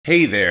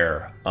Hey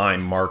there,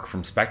 I'm Mark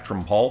from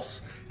Spectrum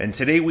Pulse, and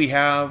today we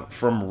have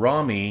from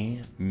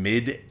Romy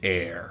Mid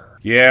Air.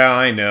 Yeah,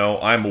 I know,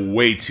 I'm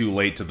way too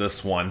late to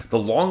this one. The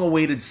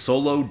long-awaited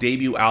solo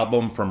debut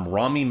album from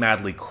Romy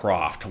Madley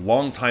Croft,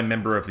 longtime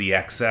member of the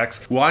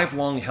XX, who I've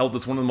long held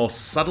as one of the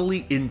most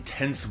subtly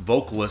intense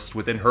vocalists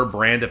within her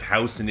brand of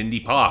house and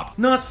indie pop.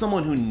 Not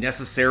someone who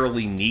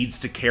necessarily needs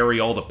to carry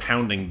all the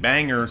pounding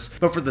bangers,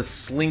 but for the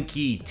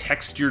slinky,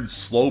 textured,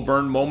 slow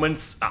burn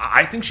moments,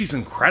 I think she's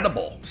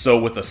incredible. So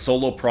with a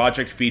solo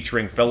project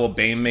featuring fellow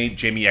bandmate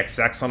Jamie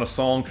XX on a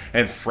song,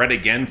 and Fred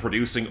again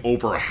producing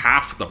over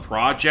half the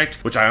project,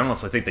 which I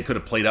honestly think they could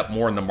have played up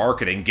more in the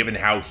marketing given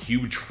how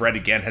huge Fred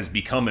again has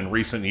become in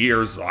recent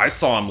years. I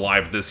saw him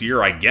live this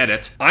year, I get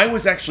it. I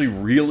was actually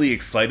really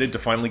excited to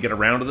finally get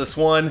around to this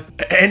one,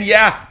 and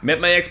yeah,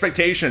 met my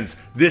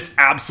expectations. This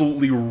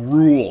absolutely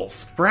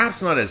rules.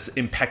 Perhaps not as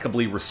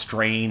impeccably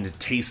restrained,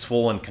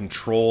 tasteful, and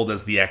controlled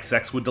as the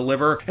XX would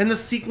deliver, and the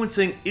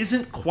sequencing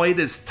isn't quite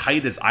as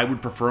tight as I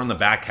would prefer in the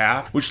back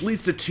half, which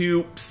leads to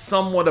two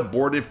somewhat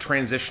abortive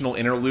transitional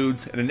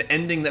interludes and an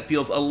ending that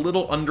feels a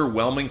little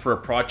underwhelming for a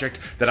project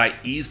that I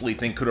easily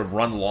think could have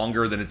run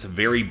longer than its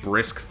very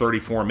brisk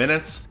 34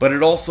 minutes. But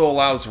it also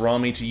allows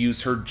Romy to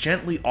use her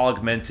gently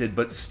augmented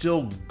but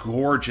still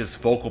gorgeous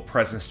vocal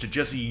presence to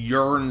just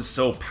yearn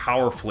so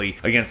powerfully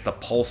against the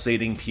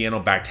pulsating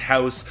piano-backed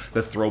house,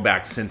 the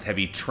throwback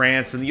synth-heavy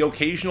trance, and the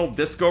occasional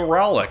disco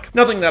relic.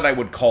 Nothing that I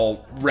would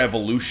call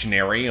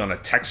revolutionary on a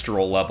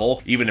textural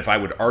level, even if I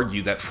would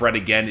argue that Fred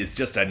again is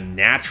just a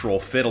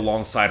natural fit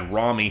alongside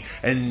Romy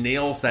and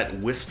nails that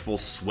wistful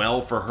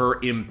swell for her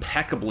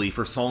impeccably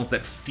for songs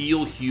that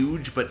feel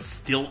huge but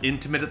still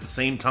intimate at the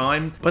same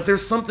time. But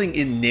there's something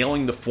in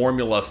nailing the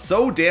formula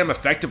so damn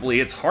effectively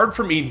it's hard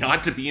for me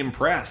not to be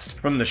impressed.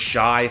 From the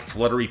shy,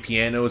 fluttery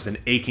pianos and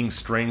aching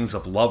strings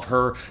of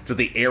Loveher to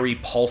the airy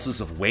pulses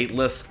of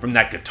Weightless, from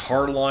that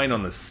guitar line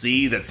on the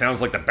C that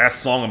sounds like the best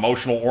song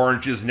Emotional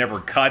Oranges never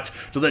cut,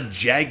 to the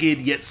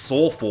jagged yet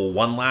soulful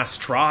One Last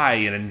Try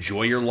and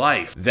Enjoy Your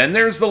Life. Then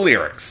there's the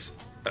lyrics.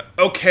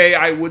 Okay,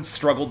 I would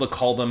struggle to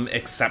call them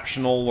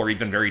exceptional or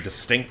even very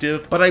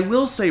distinctive, but I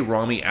will say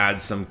Romy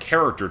adds some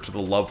character to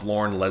the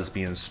lovelorn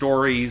lesbian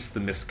stories, the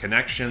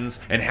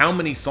misconnections, and how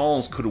many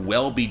songs could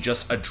well be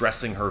just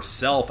addressing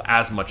herself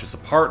as much as a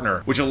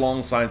partner, which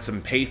alongside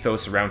some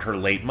pathos around her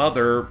late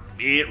mother,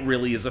 it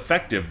really is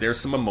effective. There's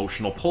some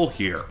emotional pull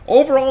here.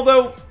 Overall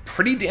though,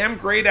 pretty damn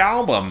great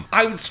album.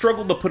 I would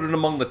struggle to put it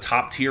among the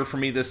top tier for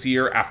me this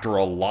year after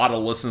a lot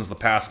of listens the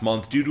past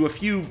month due to a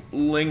few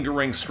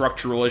lingering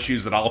structural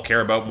issues that I'll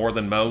care about more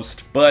than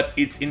most, but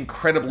it's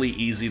incredibly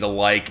easy to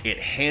like. It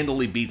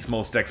handily beats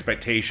most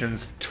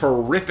expectations.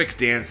 Terrific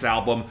dance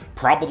album,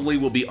 probably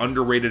will be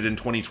underrated in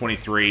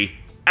 2023.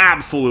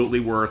 Absolutely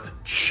worth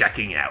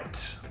checking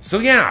out. So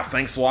yeah,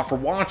 thanks a lot for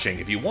watching.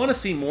 If you want to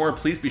see more,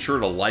 please be sure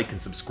to like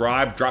and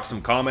subscribe, drop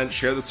some comments,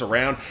 share this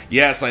around.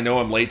 Yes, I know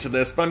I'm late to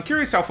this, but I'm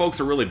curious how folks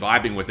are really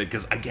vibing with it,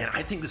 because again,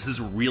 I think this is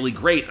really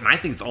great, and I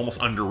think it's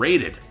almost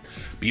underrated.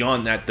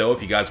 Beyond that though,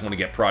 if you guys want to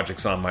get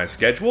projects on my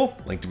schedule,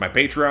 link to my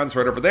Patreon's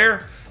right over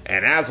there.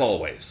 And as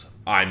always,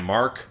 I'm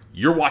Mark,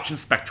 you're watching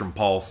Spectrum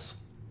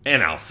Pulse,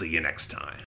 and I'll see you next time.